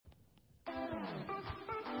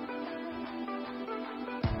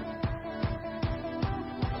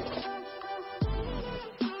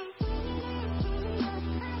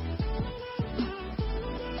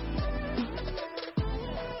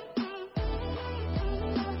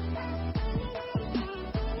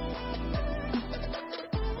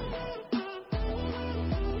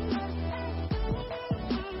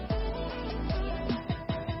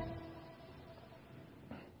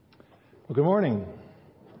Well, good morning.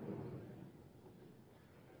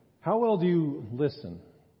 How well do you listen?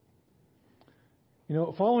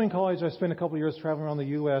 Following college, I spent a couple of years traveling around the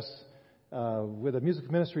U.S. With a music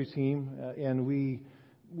ministry team, and we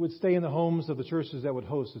would stay in the homes of the churches that would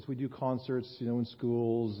host us. We do concerts, in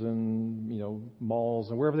schools and,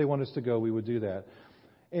 malls, and wherever they want us to go, we would do that.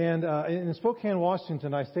 And in Spokane,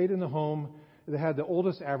 Washington, I stayed in the home that had the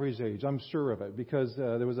oldest average age. I'm sure of it because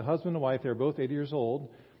there was a husband and wife. They were both 80 years old.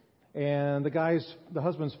 And the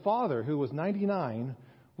husband's father, who was 99,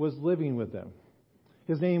 was living with them.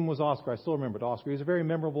 His name was Oscar. I still remember it, Oscar. He was a very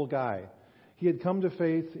memorable guy. He had come to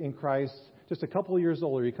faith in Christ just a couple of years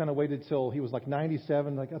older. He kind of waited till he was like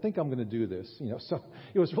 97, I think I'm going to do this. So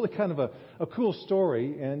it was really kind of a cool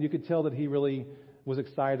story, and you could tell that he really was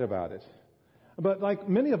excited about it. But like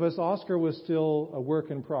many of us, Oscar was still a work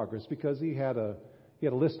in progress because he had a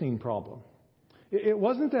listening problem. It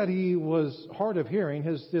wasn't that he was hard of hearing.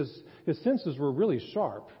 His senses were really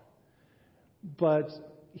sharp. But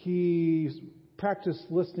he practiced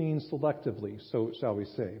listening selectively, so shall we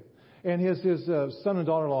say. And his son and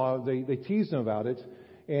daughter-in-law, they teased him about it,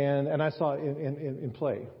 and I saw it in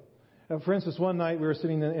play. For instance, one night we were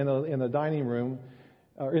sitting in the dining room,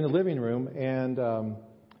 or in the living room, and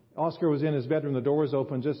Oscar was in his bedroom. The door was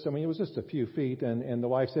open. It was just a few feet, and the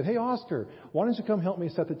wife said, "Hey, Oscar, why don't you come help me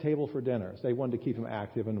set the table for dinner?" So they wanted to keep him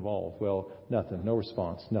active and involved. Well, nothing, no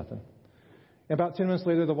response, nothing. And about 10 minutes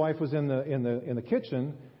later, the wife was in the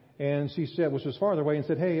kitchen, and she said, which was farther away, and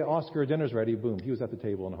said, "Hey, Oscar, dinner's ready." Boom, he was at the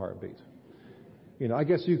table in a heartbeat. I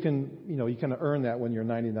guess you kind of earn that when you're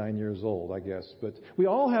 99 years old, I guess. But we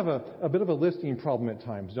all have a bit of a listening problem at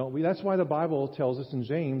times, don't we? That's why the Bible tells us in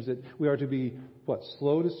James that we are to be,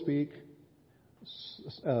 slow to speak,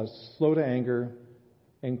 slow to anger,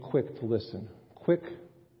 and quick to listen. Quick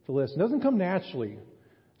to listen. It doesn't come naturally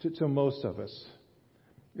to most of us.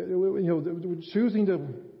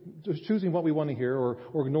 Choosing what we want to hear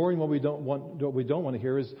or ignoring what we don't want to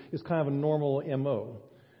hear is kind of a normal MO.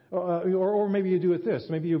 Or maybe you do it this.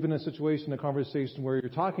 Maybe you've been in a situation, a conversation where you're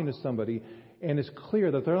talking to somebody and it's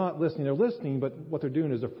clear that they're not listening. They're listening, but what they're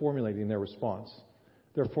doing is they're formulating their response.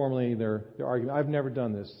 They're formulating their argument. I've never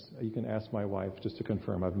done this. You can ask my wife just to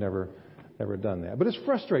confirm. I've never done that. But it's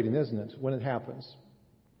frustrating, isn't it, when it happens?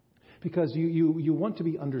 Because you want to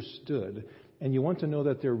be understood and you want to know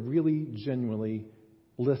that they're really genuinely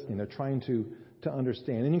listening. They're trying to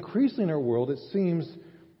understand. And increasingly in our world, it seems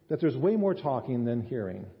that there's way more talking than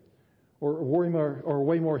hearing. Or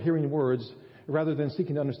way more hearing words rather than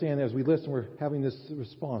seeking to understand. As we listen, we're having this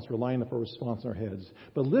response. We're lining up a response in our heads.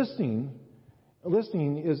 But listening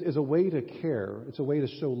is a way to care. It's a way to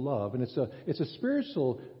show love. And it's a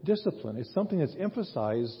spiritual discipline. It's something that's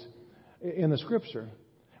emphasized in the Scripture.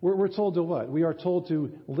 We're told to what? We are told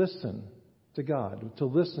to listen to God, to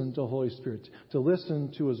listen to the Holy Spirit, to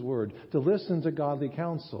listen to His Word, to listen to godly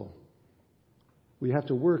counsel. We have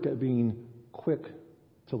to work at being quick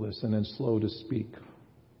to listen and slow to speak.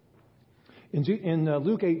 In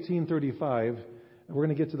Luke 18:35, we're going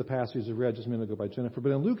to get to the passage I read just a minute ago by Jennifer,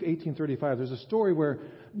 but in Luke 18:35, there's a story where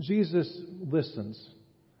Jesus listens.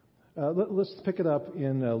 Let's pick it up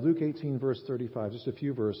in Luke 18, verse 35, just a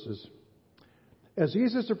few verses. As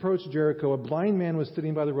Jesus approached Jericho, a blind man was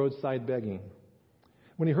sitting by the roadside begging.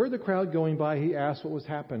 When he heard the crowd going by, he asked what was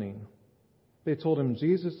happening. They told him,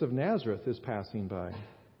 "Jesus of Nazareth is passing by."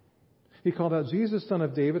 He called out, "Jesus, Son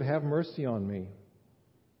of David, have mercy on me."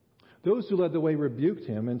 Those who led the way rebuked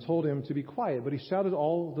him and told him to be quiet, but he shouted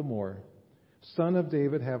all the more, "Son of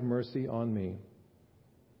David, have mercy on me."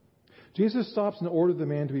 Jesus stops and ordered the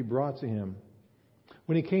man to be brought to him.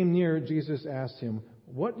 When he came near, Jesus asked him,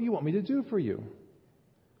 "What do you want me to do for you?"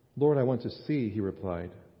 "Lord, I want to see," he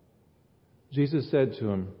replied. Jesus said to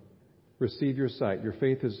him, "Receive your sight. Your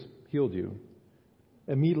faith has healed you."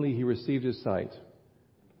 Immediately he received his sight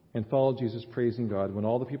and followed Jesus, praising God. When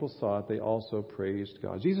all the people saw it, they also praised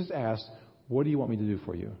God. Jesus asked, "What do you want me to do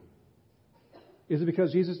for you?" Is it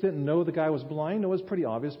because Jesus didn't know the guy was blind? No, it's pretty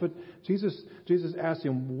obvious. But Jesus asked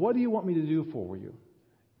him, "What do you want me to do for you?"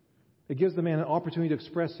 It gives the man an opportunity to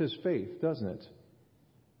express his faith, doesn't it?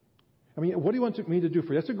 What do you want me to do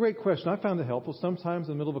for you? That's a great question. I found it helpful sometimes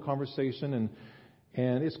in the middle of a conversation,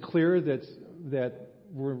 and it's clear that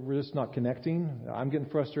we're just not connecting. I'm getting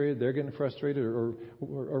frustrated, they're getting frustrated,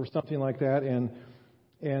 or something like that.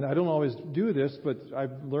 And I don't always do this, but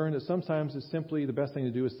I've learned that sometimes it's simply the best thing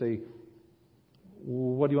to do is say,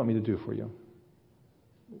 "What do you want me to do for you?"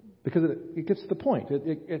 Because it gets to the point.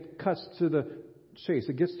 It cuts to the chase.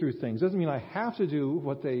 It gets through things. It doesn't mean I have to do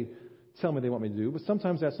what they tell me they want me to do, but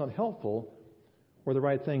sometimes that's not helpful or the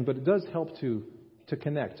right thing. But it does help to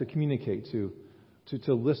connect, to communicate,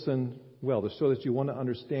 to listen well, to show that you want to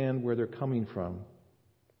understand where they're coming from.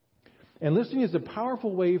 And listening is a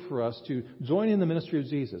powerful way for us to join in the ministry of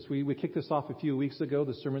Jesus. We kicked this off a few weeks ago,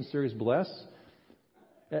 the sermon series, Bless.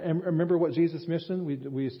 And remember what Jesus' mission,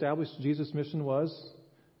 we established Jesus' mission was?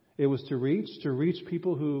 It was to reach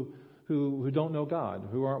people who don't know God,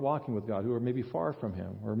 who aren't walking with God, who are maybe far from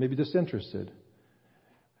Him, or maybe disinterested.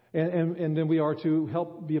 And then we are to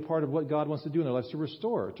help be a part of what God wants to do in their lives, to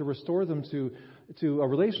restore them to a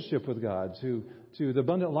relationship with God, to the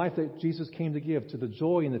abundant life that Jesus came to give, to the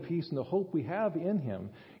joy and the peace and the hope we have in Him,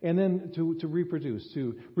 and then to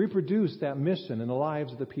reproduce that mission in the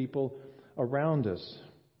lives of the people around us.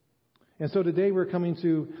 And so today we're coming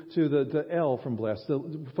to the L from Bless,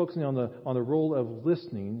 focusing on the role of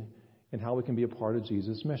listening and how we can be a part of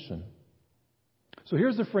Jesus' mission. So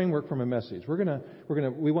here's the framework for my message.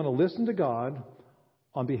 We want to listen to God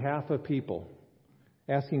on behalf of people,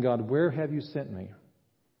 asking God, where have you sent me?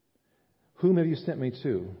 Whom have you sent me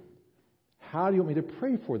to? How do you want me to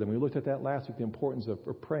pray for them? We looked at that last week, the importance of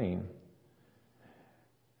praying.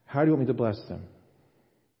 How do you want me to bless them?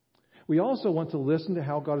 We also want to listen to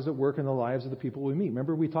how God is at work in the lives of the people we meet.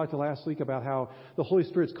 Remember, we talked last week about how the Holy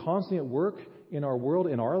Spirit's constantly at work in our world,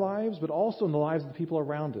 in our lives, but also in the lives of the people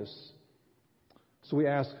around us. So we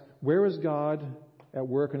ask, where is God at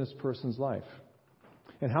work in this person's life?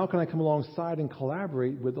 And how can I come alongside and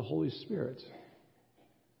collaborate with the Holy Spirit?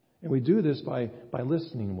 And we do this by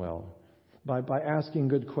listening well, by asking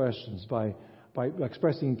good questions, by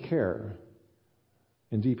expressing care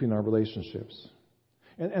and deepening our relationships.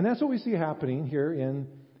 And that's what we see happening here in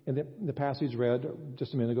the passage read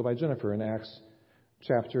just a minute ago by Jennifer in Acts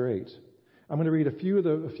chapter 8. I'm going to read a few of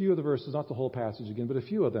the verses, not the whole passage again, but a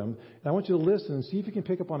few of them. And I want you to listen and see if you can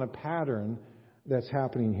pick up on a pattern that's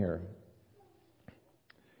happening here.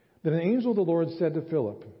 Then an angel of the Lord said to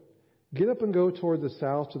Philip, "Get up and go toward the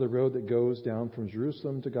south to the road that goes down from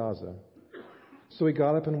Jerusalem to Gaza." So he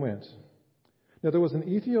got up and went. Now there was an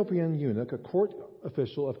Ethiopian eunuch, a court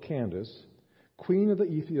official of Candace, queen of the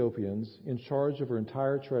Ethiopians, in charge of her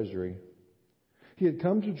entire treasury. He had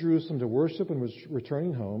come to Jerusalem to worship and was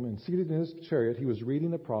returning home, and seated in his chariot, he was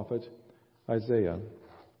reading the prophet Isaiah.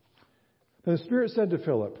 Then the Spirit said to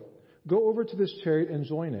Philip, "Go over to this chariot and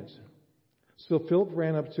join it." So Philip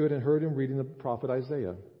ran up to it and heard him reading the prophet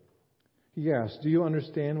Isaiah. He asked, "Do you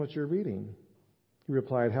understand what you're reading?" He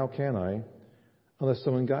replied, "How can I, unless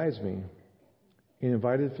someone guides me?" He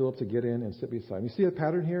invited Philip to get in and sit beside him. You see a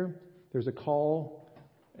pattern here? There's a call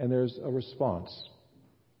and there's a response.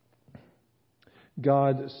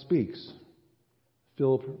 God speaks.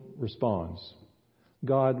 Philip responds.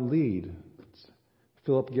 God leads.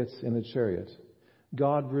 Philip gets in the chariot.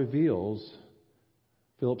 God reveals.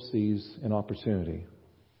 Philip sees an opportunity.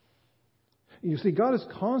 You see, God is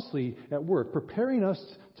constantly at work, preparing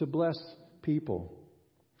us to bless people.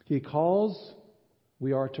 He calls,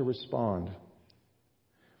 we are to respond.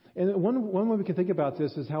 And one way we can think about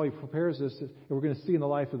this is how He prepares us, and we're going to see in the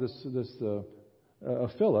life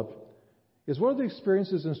of Philip, is what are the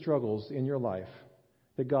experiences and struggles in your life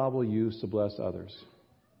that God will use to bless others?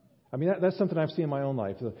 I mean, that's something I've seen in my own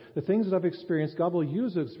life. The things that I've experienced, God will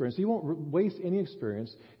use the experience. He won't waste any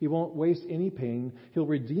experience. He won't waste any pain. He'll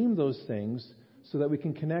redeem those things so that we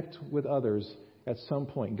can connect with others at some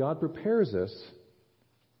point. God prepares us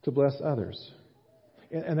to bless others.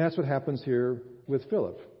 And that's what happens here with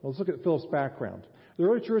Philip. Well, let's look at Philip's background. The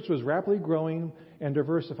early church was rapidly growing and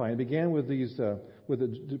diversifying. It began with the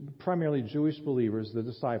primarily Jewish believers, the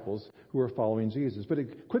disciples, who were following Jesus. But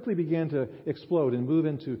it quickly began to explode and move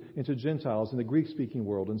into Gentiles in the Greek-speaking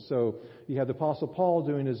world. And so you have the Apostle Paul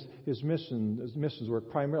doing his missions work,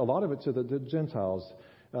 primarily a lot of it to the Gentiles.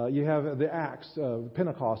 You have the Acts,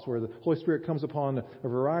 Pentecost, where the Holy Spirit comes upon a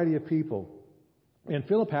variety of people. And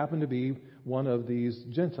Philip happened to be one of these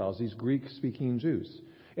Gentiles, these Greek-speaking Jews.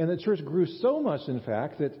 And the church grew so much, in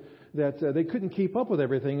fact, that they couldn't keep up with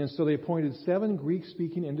everything, and so they appointed 7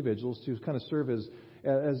 Greek-speaking individuals to kind of serve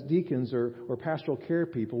as deacons or pastoral care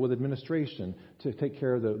people with administration to take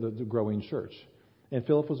care of the growing church. And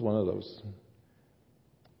Philip was one of those.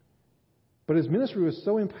 But his ministry was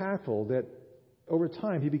so impactful that over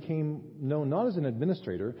time he became known not as an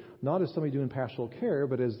administrator, not as somebody doing pastoral care,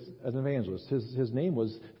 but as an evangelist. His name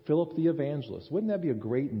was Philip the Evangelist. Wouldn't that be a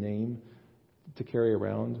great name to carry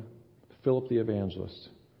around? Philip the Evangelist.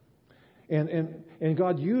 And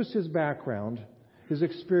God used his background, his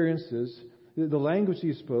experiences, the language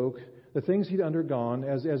he spoke, the things he'd undergone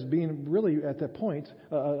as being really at that point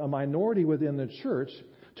a minority within the church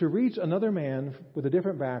to reach another man with a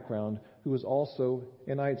different background who was also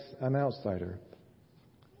an outsider.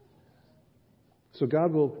 So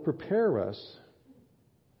God will prepare us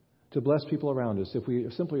to bless people around us if we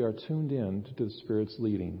simply are tuned in to the Spirit's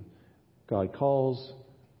leading. God calls,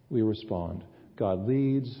 we respond. God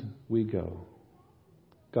leads, we go.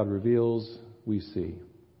 God reveals, we see.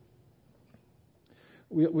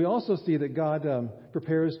 We also see that God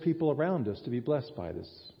prepares people around us to be blessed by this.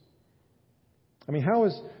 I mean, how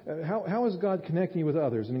is God connecting you with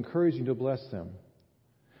others and encouraging you to bless them?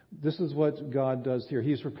 This is what God does here.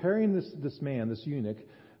 He's preparing this man, this eunuch.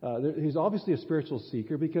 He's obviously a spiritual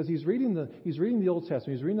seeker because he's reading the Old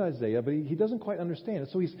Testament, he's reading Isaiah, but he doesn't quite understand it.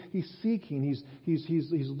 So he's seeking, he's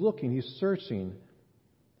looking, he's searching.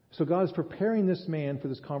 So God is preparing this man for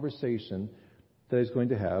this conversation that he's going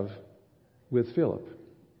to have with Philip.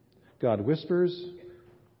 God whispers,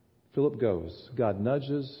 Philip goes. God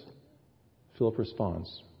nudges, Philip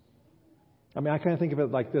responds. I mean, I kind of think of it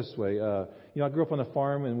like this way. I grew up on a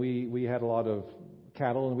farm, and we had a lot of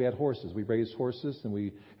cattle, and we had horses. We raised horses, and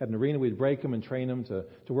we had an arena. We'd break them and train them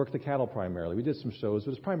to work the cattle primarily. We did some shows,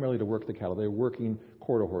 but it was primarily to work the cattle. They were working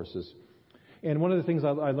quarter horses. And one of the things I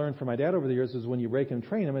learned from my dad over the years is when you break and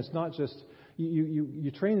train them, it's not just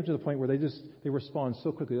you train them to the point where they respond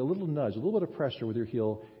so quickly. A little nudge, a little bit of pressure with your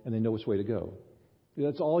heel, and they know which way to go.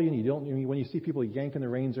 That's all you need. When you see people yanking the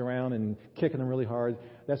reins around and kicking them really hard,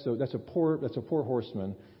 that's a poor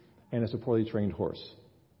horseman, and it's a poorly trained horse.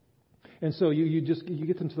 And so you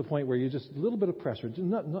get them to the point where you just a little bit of pressure,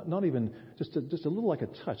 not even just a little, like a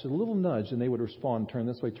touch, a little nudge, and they would respond. Turn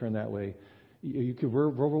this way, turn that way. You could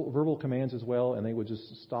verbal commands as well, and they would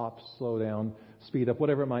just stop, slow down, speed up,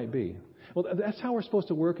 whatever it might be. Well, that's how we're supposed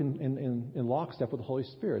to work in lockstep with the Holy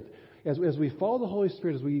Spirit. As we follow the Holy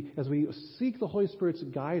Spirit, as we seek the Holy Spirit's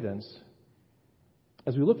guidance,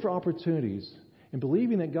 as we look for opportunities, and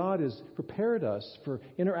believing that God has prepared us for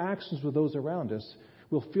interactions with those around us,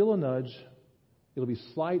 we'll feel a nudge. It'll be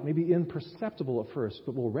slight, maybe imperceptible at first,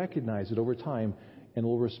 but we'll recognize it over time, and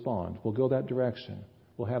we'll respond. We'll go that direction.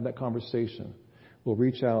 We'll have that conversation. We'll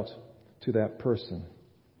reach out to that person.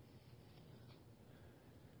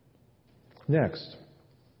 Next,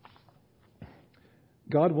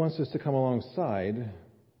 God wants us to come alongside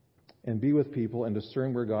and be with people and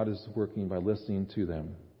discern where God is working by listening to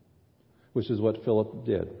them, which is what Philip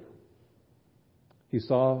did. He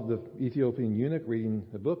saw the Ethiopian eunuch reading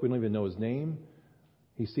the book. We don't even know his name.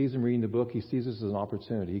 He sees him reading the book. He sees this as an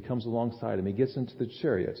opportunity. He comes alongside him. He gets into the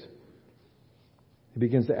chariot. He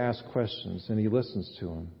begins to ask questions, and he listens to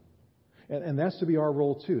him. And that's to be our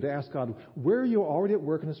role, too, to ask God, where are you already at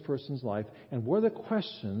work in this person's life, and what are the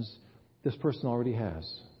questions this person already has?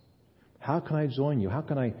 How can I join you? How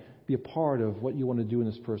can I be a part of what you want to do in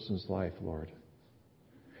this person's life, Lord?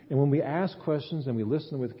 And when we ask questions and we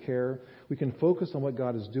listen with care, we can focus on what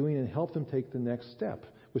God is doing and help them take the next step,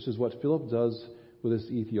 which is what Philip does with this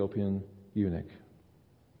Ethiopian eunuch.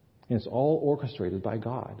 And it's all orchestrated by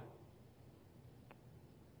God.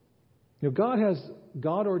 God has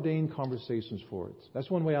God-ordained conversations for it.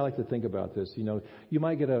 That's one way I like to think about this. You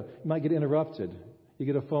might get interrupted. You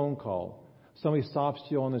get a phone call. Somebody stops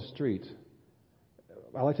you on the street.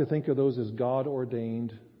 I like to think of those as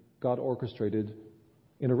God-ordained, God-orchestrated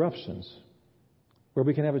interruptions, where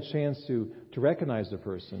we can have a chance to recognize the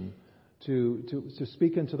person, to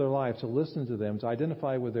speak into their life, to listen to them, to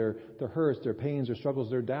identify with their hurts, their pains, their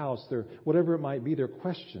struggles, their doubts, their whatever it might be, their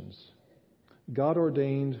questions.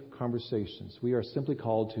 God-ordained conversations. We are simply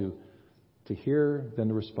called to hear, then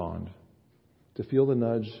to respond, to feel the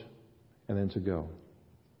nudge, and then to go.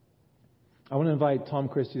 I want to invite Tom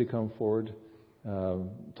Christie to come forward.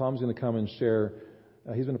 Tom's going to come and share.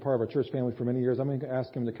 He's been a part of our church family for many years. I'm going to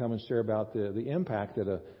ask him to come and share about the impact that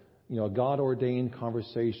a God-ordained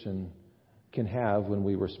conversation can have when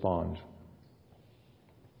we respond.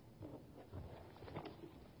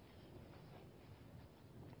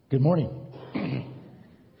 Good morning.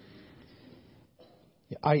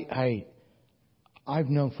 I've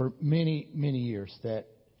known for many years that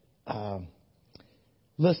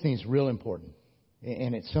listening is real important,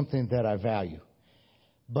 and it's something that I value.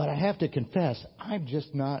 But I have to confess, I'm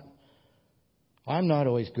not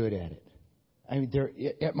always good at it. I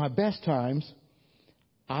mean, at my best times,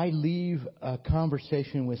 I leave a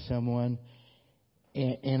conversation with someone,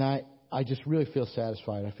 and I just really feel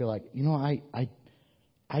satisfied. I feel like,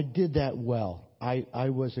 I did that well. I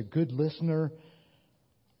was a good listener.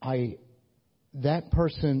 That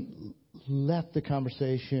person left the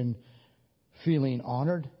conversation feeling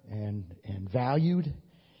honored and valued,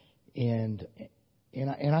 and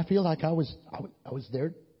I feel like I was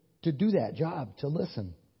there to do that job, to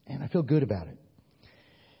listen, and I feel good about it.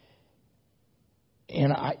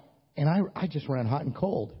 And I just ran hot and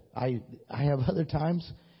cold. I have other times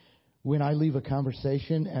when I leave a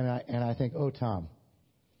conversation and I think, oh, Tom,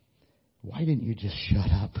 why didn't you just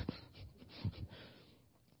shut up?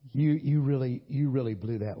 You really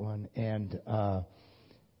blew that one, and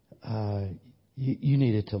you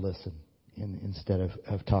needed to listen instead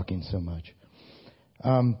of talking so much.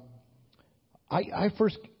 I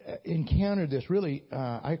first encountered this really.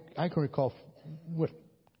 I can recall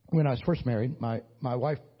when I was first married. My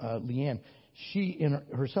wife Leanne, she in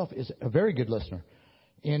herself is a very good listener,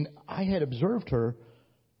 and I had observed her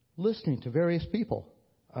listening to various people,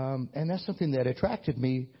 and that's something that attracted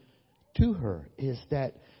me to her, is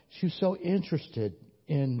that she was so interested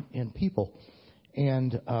in people,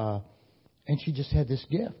 and she just had this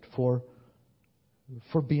gift for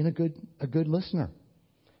being a good listener.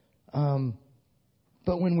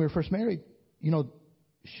 But when we were first married,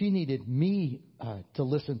 she needed me to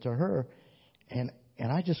listen to her, and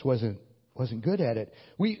I just wasn't good at it.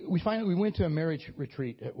 We went to a marriage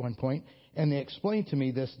retreat at one point, and they explained to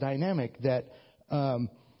me this dynamic that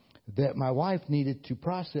my wife needed to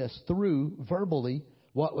process through verbally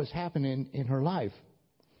what was happening in her life,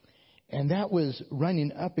 and that was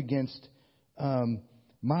running up against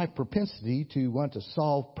my propensity to want to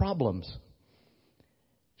solve problems.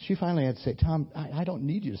 She finally had to say, Tom, I don't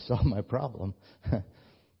need you to solve my problem.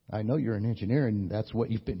 I know you're an engineer and that's what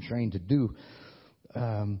you've been trained to do.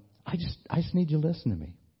 I just need you to listen to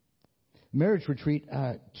me. Marriage retreat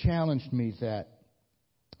challenged me that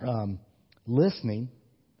listening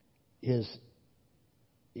is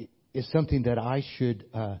something that I should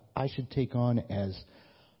take on as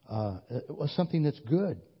something that's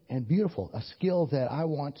good and beautiful, a skill that I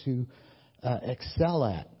want to excel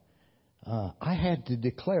at. I had to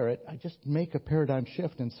declare it. I just make a paradigm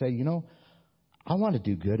shift and say, I want to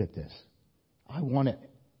do good at this. I want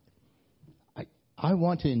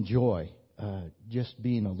to enjoy just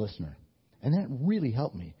being a listener, and that really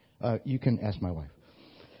helped me. You can ask my wife.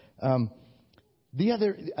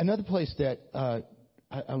 Another place that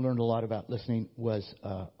I learned a lot about listening was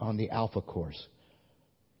on the Alpha course.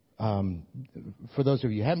 For those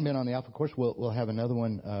of you who haven't been on the Alpha course, we'll have another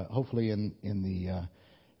one hopefully in the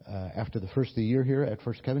after the first of the year here at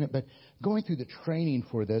First Covenant. But going through the training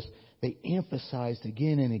for this, they emphasized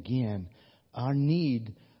again and again our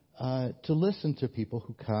need to listen to people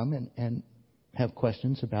who come and have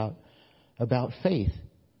questions about faith.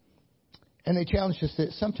 And they challenged us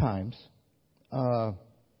that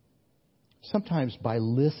sometimes by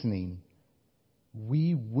listening,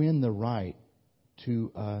 we win the right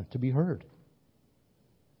to be heard.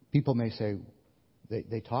 People may say,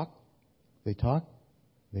 they talk,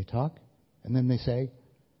 and then they say,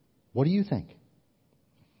 what do you think?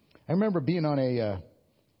 I remember being on a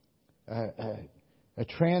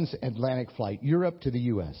transatlantic flight, Europe to the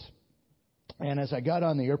U.S. And as I got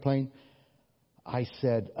on the airplane, I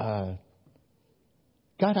said, God,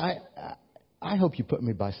 I hope you put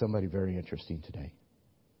me by somebody very interesting today.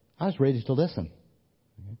 I was ready to listen.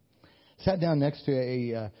 Sat down next to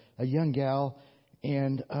a young gal,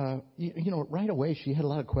 and right away she had a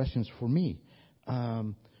lot of questions for me.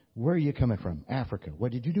 Where are you coming from? Africa.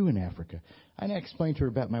 What did you do in Africa? And I explained to her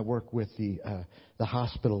about my work with the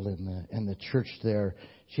hospital and the church there.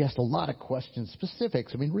 She asked a lot of questions,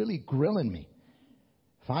 specifics. Really grilling me.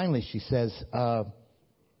 Finally, she says, "Are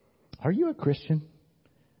you a Christian?"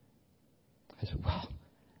 I said, "Well,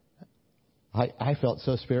 I felt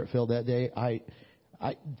so spirit-filled that day.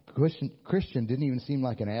 Christian didn't even seem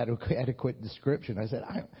like an adequate description." I said,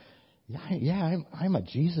 I'm a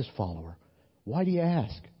Jesus follower. Why do you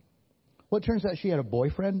ask? Well, it turns out she had a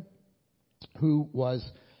boyfriend who was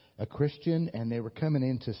a Christian, and they were coming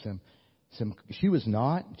into some. She was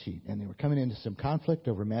not, and they were coming into some conflict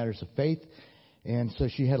over matters of faith, and so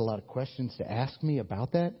she had a lot of questions to ask me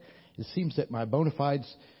about that. It seems that my bona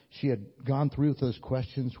fides, she had gone through with those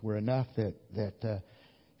questions, were enough that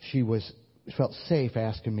she felt safe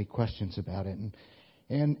asking me questions about it,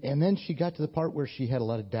 and then she got to the part where she had a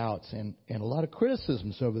lot of doubts and a lot of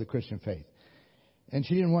criticisms over the Christian faith. And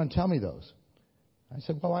she didn't want to tell me those. I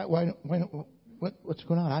said, well, what's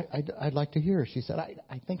going on? I'd like to hear. She said, I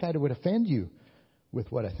think I would offend you with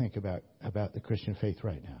what I think about the Christian faith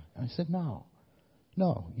right now. And I said, no,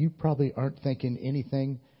 you probably aren't thinking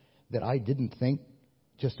anything that I didn't think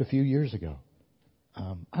just a few years ago.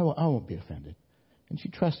 I won't be offended. And she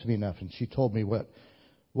trusted me enough, and she told me what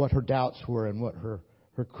her doubts were and what her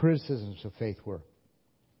criticisms of faith were.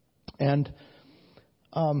 And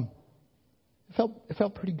it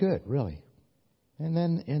felt pretty good, really. And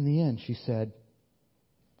then in the end, she said,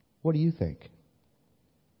 what do you think?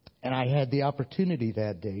 And I had the opportunity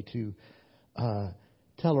that day to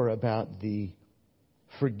tell her about the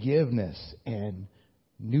forgiveness and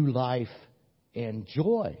new life and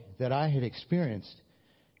joy that I had experienced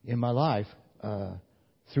in my life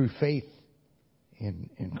through faith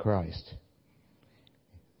in Christ,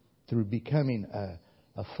 through becoming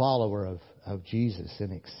a follower of Jesus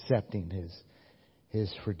and accepting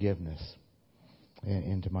His forgiveness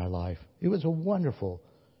into my life. It was a wonderful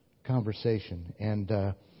conversation, and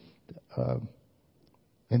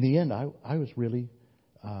in the end, I was really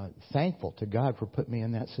thankful to God for putting me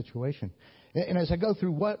in that situation. And as I go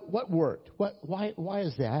through what worked, why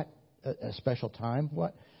is that a special time?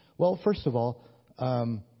 Well, first of all,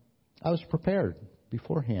 I was prepared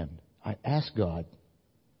beforehand. I asked God,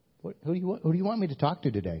 who do you want me to talk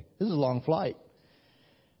to today? This is a long flight.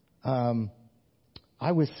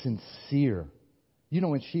 I was sincere. You know,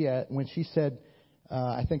 when she said,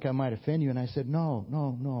 I think I might offend you, and I said,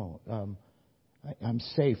 no. I'm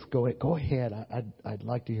safe. Go ahead. I'd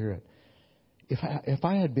like to hear it. If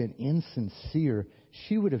I had been insincere,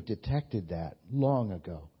 she would have detected that long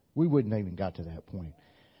ago. We wouldn't have even got to that point.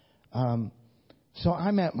 So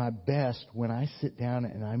I'm at my best when I sit down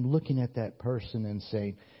and I'm looking at that person and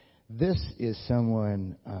saying, this is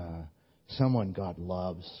someone God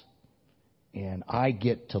loves, and I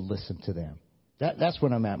get to listen to them. That's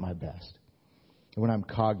when I'm at my best, when I'm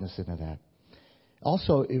cognizant of that.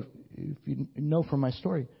 Also, if you know from my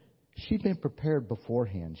story, she'd been prepared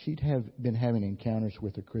beforehand. She'd been having encounters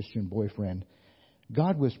with a Christian boyfriend.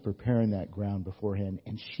 God was preparing that ground beforehand,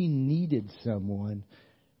 and she needed someone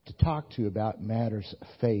to talk to about matters of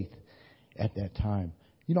faith at that time.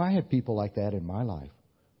 You know, I had people like that in my life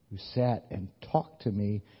who sat and talked to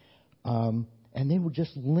me, and they were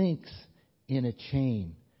just links in a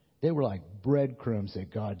chain. They were like breadcrumbs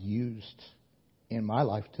that God used in my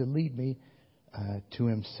life to lead me to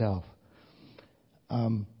Himself.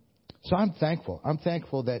 So I'm thankful. I'm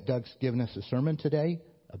thankful that Doug's given us a sermon today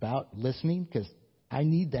about listening, because I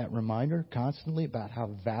need that reminder constantly about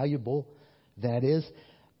how valuable that is.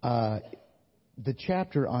 The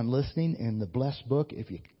chapter on listening in the Blessed Book,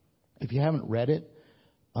 if you haven't read it,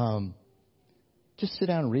 just sit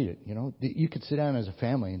down and read it. You know, you could sit down as a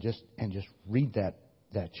family and just read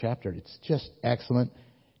that chapter. It's just excellent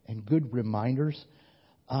and good reminders.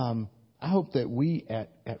 I hope that we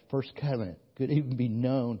at First Covenant could even be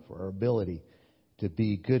known for our ability to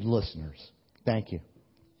be good listeners. Thank you.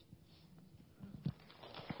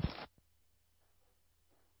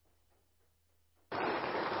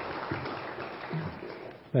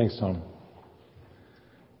 Thanks, Tom.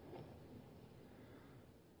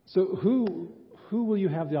 So who will you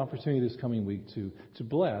have the opportunity this coming week to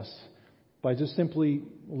bless by just simply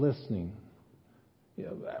listening? You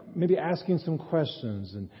know, maybe asking some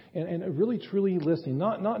questions and really truly listening,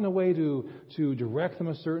 not in a way to direct them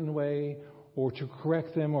a certain way or to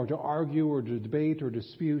correct them or to argue or to debate or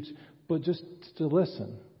dispute, but just to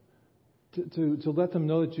listen, to let them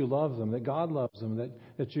know that you love them, that God loves them,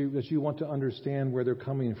 that you want to understand where they're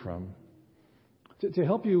coming from. To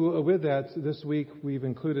help you with that, this week we've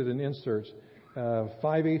included an insert, 5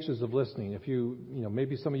 H's of listening. If you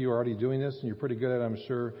maybe some of you are already doing this and you're pretty good at it, I'm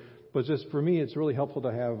sure. But just for me, it's really helpful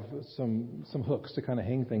to have some hooks to kind of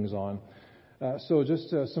hang things on. So just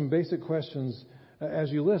some basic questions as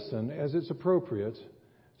you listen, as it's appropriate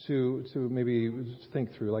to maybe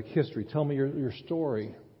think through, like history. Tell me your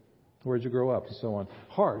story. Where did you grow up, and so on.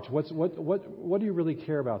 Heart. What do you really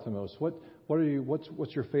care about the most?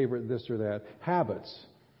 What's your favorite this or that? Habits.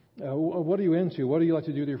 What are you into? What do you like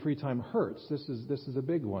to do with your free time? Hurts. This is a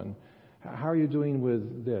big one. How are you doing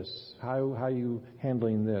with this? How are you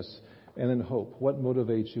handling this? And then hope. What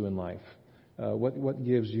motivates you in life? What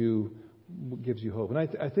gives you hope? And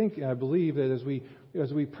I believe that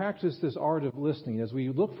as we practice this art of listening, as we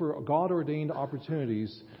look for God-ordained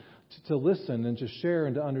opportunities to listen and to share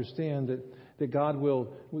and to understand that God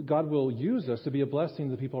will use us to be a blessing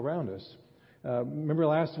to the people around us. Remember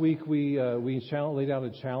last week we laid out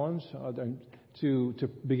a challenge to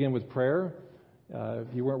begin with prayer.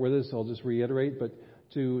 If you weren't with us, I'll just reiterate, but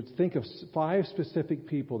to think of 5 specific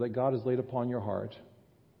people that God has laid upon your heart,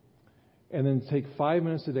 and then take 5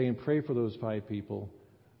 minutes a day and pray for those 5 people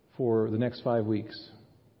for the next 5 weeks.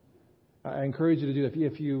 I encourage you to do that.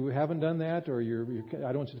 If you haven't done that, or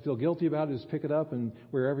I don't want you to feel guilty about it, just pick it up and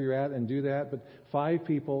wherever you're at and do that. But 5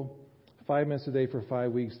 people, 5 minutes a day for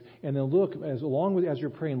 5 weeks, and then look as you're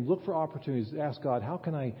praying, look for opportunities to ask God, how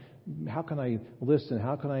can I listen?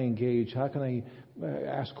 How can I engage? How can I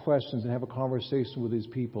ask questions and have a conversation with these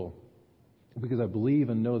people? Because I believe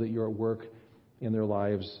and know that you're at work in their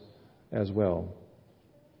lives as well.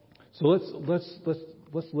 So let's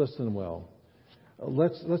listen well.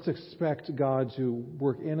 Let's expect God to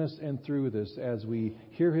work in us and through this as we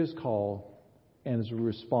hear His call and as we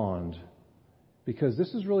respond Because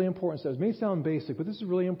this is really important stuff. It may sound basic, but this is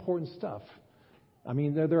really important stuff. I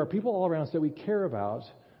mean, there are people all around us that we care about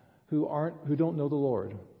who don't know the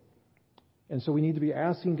Lord. And so we need to be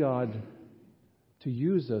asking God to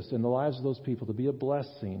use us in the lives of those people to be a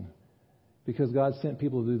blessing, because God sent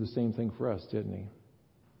people to do the same thing for us, didn't He?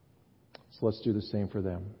 So let's do the same for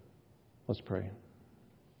them. Let's pray.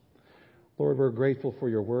 Lord, we're grateful for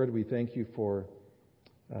your word. We thank you for,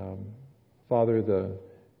 Father, the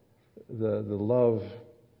love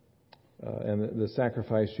and the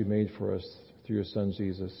sacrifice you made for us through your Son,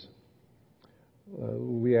 Jesus.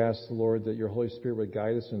 We ask, Lord, that your Holy Spirit would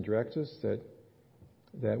guide us and direct us,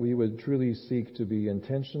 that we would truly seek to be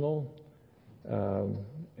intentional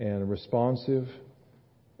and responsive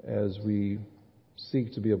as we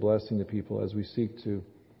seek to be a blessing to people, as we seek to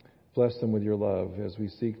bless them with your love, as we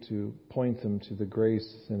seek to point them to the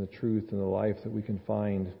grace and the truth and the life that we can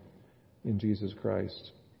find in Jesus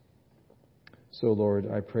Christ. So, Lord,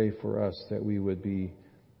 I pray for us that we would be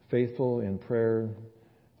faithful in prayer,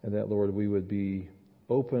 and that, Lord, we would be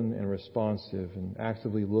open and responsive and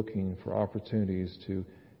actively looking for opportunities to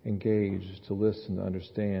engage, to listen, to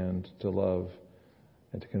understand, to love,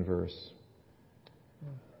 and to converse.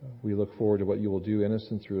 We look forward to what you will do in us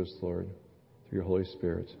and through us, Lord, through your Holy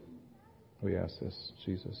Spirit. We ask this,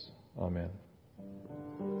 Jesus. Amen.